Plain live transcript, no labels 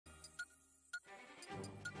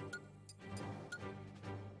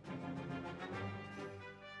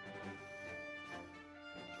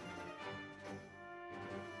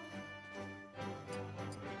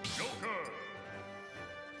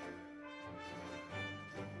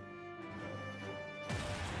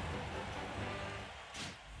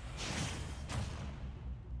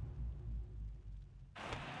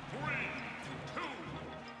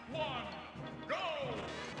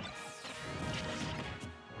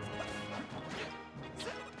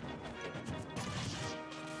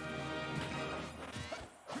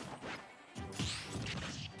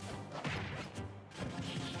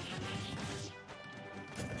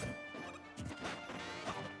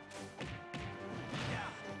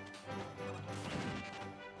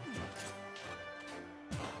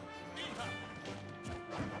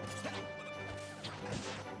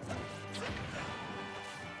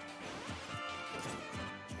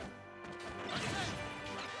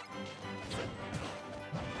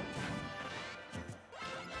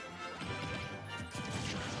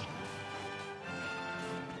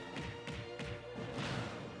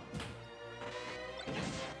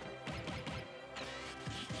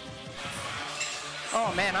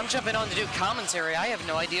Oh man, I'm jumping on to do commentary. I have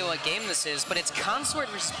no idea what game this is, but it's Consort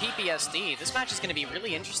versus PPSD. This match is going to be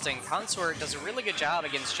really interesting. Consort does a really good job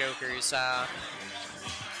against Jokers.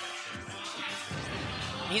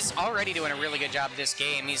 He's already doing a really good job this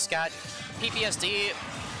game. He's got PPSD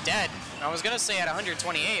dead. I was going to say at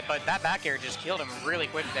 128, but that back air just killed him really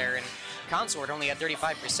quick there, and Consort only at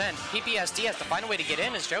 35%. PPSD has to find a way to get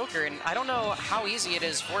in as Joker, and I don't know how easy it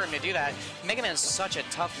is for him to do that. MegaMan's such a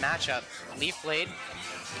tough matchup. Leaf Blade,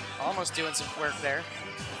 almost doing some work there.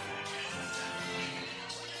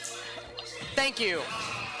 Thank you.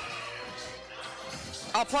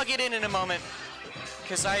 I'll plug it in a moment,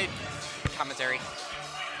 because commentary.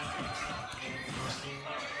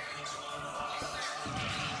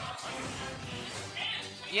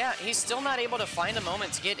 Yeah, he's still not able to find a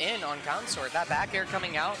moment to get in on Consort. That back air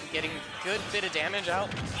coming out, getting a good bit of damage out.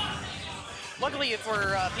 Luckily for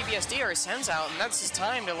PPSD, Arsene's out, and that's his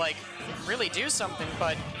time to, like, really do something,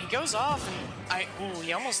 but he goes off, and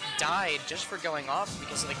he almost died just for going off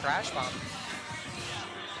because of the crash bomb.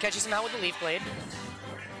 Catches him out with the Leaf Blade.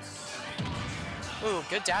 Ooh,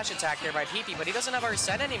 good dash attack there by PP, but he doesn't have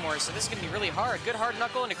Arsene anymore, so this is going to be really hard. Good hard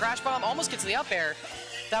knuckle into crash bomb, almost gets the up air.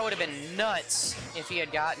 That would have been nuts if he had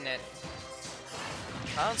gotten it.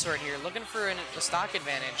 Consort here, looking for a stock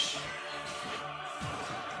advantage.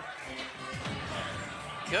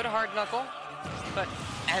 Good hard knuckle,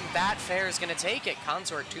 and that fair is going to take it.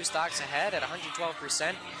 Consort 2 stocks ahead at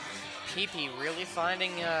 112%. PP really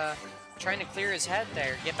trying to clear his head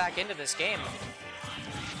there, get back into this game.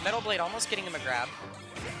 Metal Blade almost getting him a grab.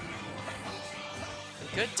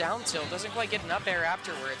 Good down tilt, doesn't quite get an up air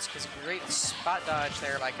afterwards because great spot dodge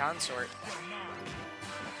there by Consort.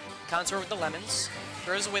 Consort with the lemons,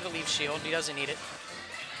 throws away the leaf shield, he doesn't need it.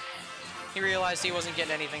 He realized he wasn't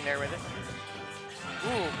getting anything there with it.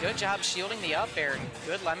 Ooh, good job shielding the up air,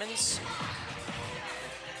 good lemons.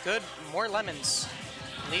 Good, more lemons.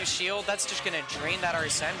 Leaf shield, that's just gonna drain that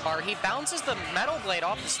Arsene bar. He bounces the Metal Blade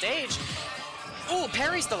off the stage. Ooh,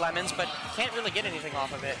 parries the lemons, but can't really get anything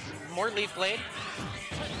off of it. More Leaf Blade.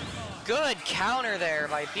 Good counter there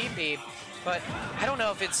by PP, but I don't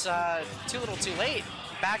know if it's too little too late.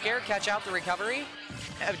 Back air, catch out the recovery.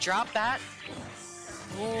 Drop that.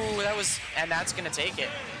 Ooh, and that's gonna take it.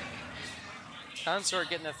 Consort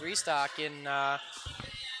getting a 3 stock in,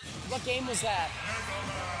 what game was that?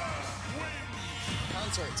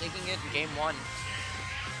 Consort taking it in game 1.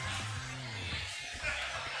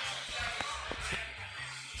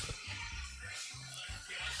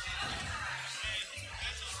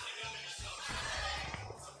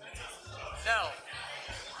 No.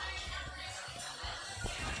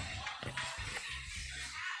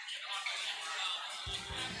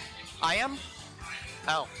 I am?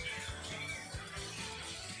 Oh.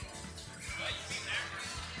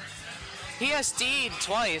 He SD'd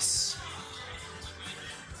twice.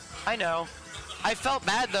 I know. I felt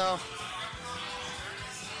bad though.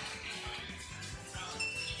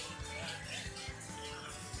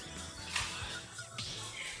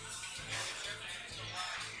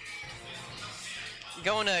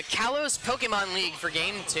 Going to Kalos Pokemon League for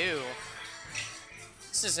game 2.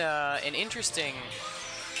 This is an interesting...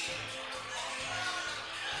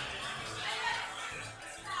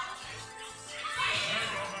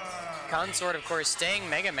 Consort, of course, staying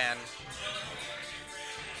MegaMan.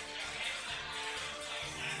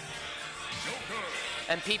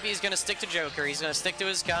 And PP's going to stick to Joker. He's going to stick to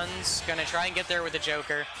his guns, going to try and get there with the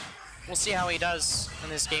Joker. We'll see how he does in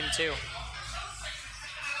this game 2.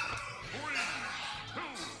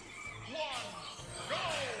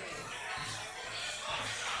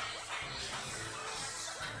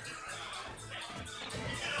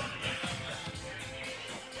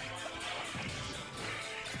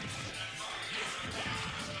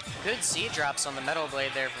 Good Z drops on the Metal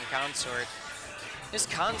Blade there from Consort. His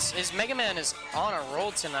MegaMan is on a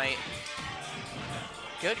roll tonight.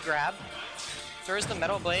 Good grab. Throws the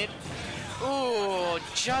Metal Blade. Ooh,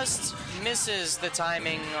 just misses the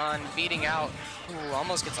timing on beating out. Ooh,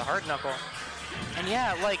 almost gets a hard knuckle. And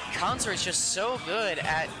yeah, like, Consort's just so good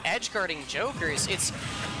at edge guarding Jokers.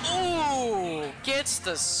 Ooh, gets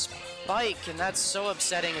the spike, and that's so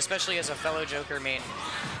upsetting, especially as a fellow Joker main.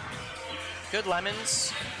 Good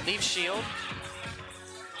lemons, leaf shield.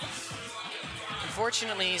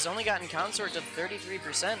 Unfortunately, he's only gotten Consort to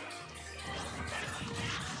 33%.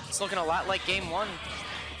 It's looking a lot like game 1.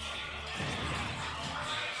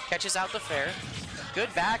 Catches out the fair.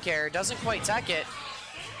 Good back air, doesn't quite tech it.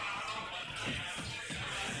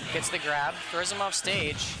 Gets the grab, throws him off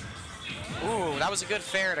stage. Ooh, that was a good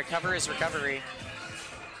fair to cover his recovery.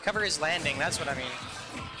 Cover his landing, that's what I mean.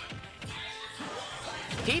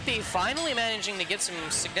 PP finally managing to get some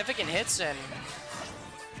significant hits in.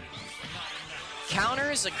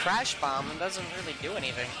 Counters a crash bomb and doesn't really do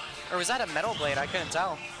anything. Or was that a metal blade? I couldn't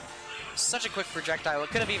tell. Such a quick projectile. It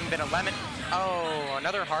could have even been a lemon. Oh,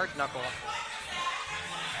 another hard knuckle.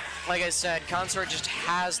 Like I said, Consort just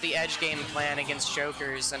has the edge game plan against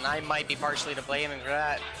Jokers, and I might be partially to blame for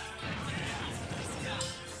that.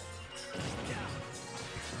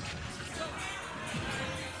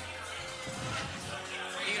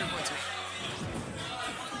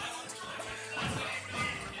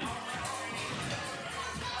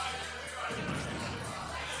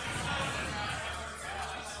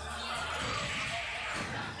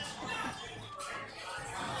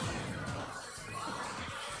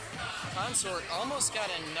 Consort almost got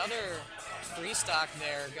another free stock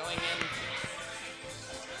there going in.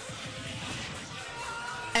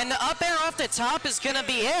 And the up air off the top is gonna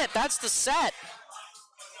be it. That's the set.